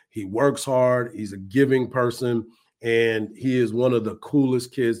works. He works hard. He's a giving person, and he is one of the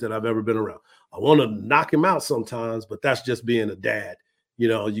coolest kids that I've ever been around. I want to knock him out sometimes, but that's just being a dad. You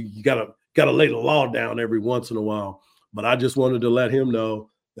know, you gotta lay the law down every once in a while. But I just wanted to let him know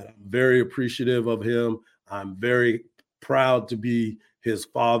that I'm very appreciative of him. I'm very proud to be his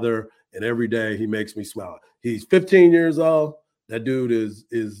father, and every day he makes me smile. He's 15 years old. That dude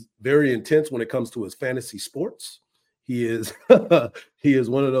is very intense when it comes to his fantasy sports. He is he is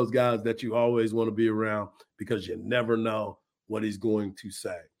one of those guys that you always want to be around, because you never know what he's going to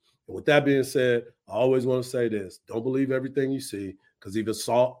say. And with that being said, I always want to say this: don't believe everything you see, because even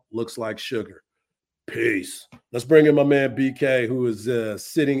salt looks like sugar. Peace. Let's bring in my man BK, who is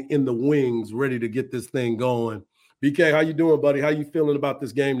sitting in the wings, ready to get this thing going. BK, how you doing, buddy? How you feeling about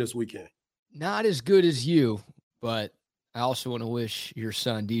this game this weekend? Not as good as you, but I also want to wish your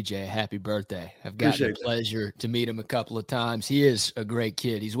son DJ a happy birthday. I've gotten the pleasure to meet him a couple of times. He is a great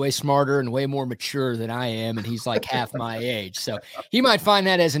kid. He's way smarter and way more mature than I am, and he's like half my age. So he might find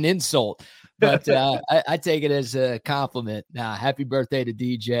that as an insult, but I take it as a compliment. Happy birthday to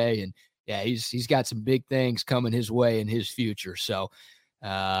DJ, and yeah, he's got some big things coming his way in his future. So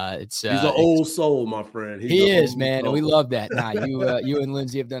he's an old soul, my friend. He is, man. And we love that. You and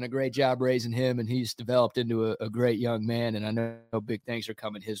Lindsay have done a great job raising him, and he's developed into a great young man. And I know big things are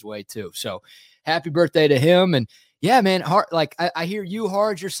coming his way too. So happy birthday to him. And yeah, man, I hear you,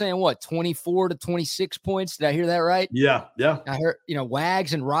 Hardge, you're saying what, 24 to 26 points? Did I hear that right? Yeah. I heard,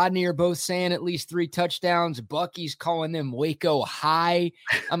 Wags and Rodney are both saying at least 3 touchdowns. Bucky's calling them Waco High.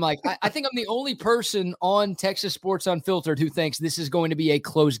 I'm like, I think I'm the only person on Texas Sports Unfiltered who thinks this is going to be a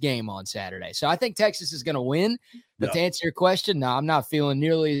close game on Saturday. So I think Texas is going to win. But to answer your question, no, I'm not feeling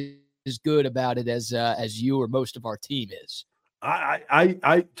nearly as good about it as you or most of our team is.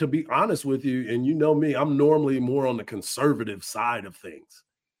 I to be honest with you, and you know me, I'm normally more on the conservative side of things.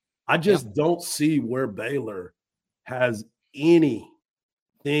 I just don't see where Baylor has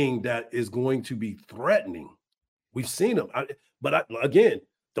anything that is going to be threatening. We've seen them, but again,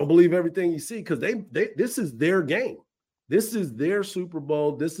 don't believe everything you see, because this is their game. This is their Super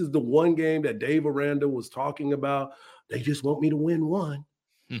Bowl. This is the one game that Dave Aranda was talking about. They just want me to win one,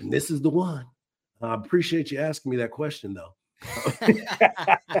 and this is the one. I appreciate you asking me that question, though.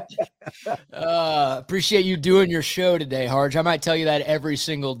 Appreciate you doing your show today, Hardge. I might tell you that every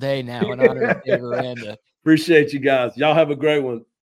single day now in honor of Dave Aranda. Appreciate you guys. Y'all have a great one.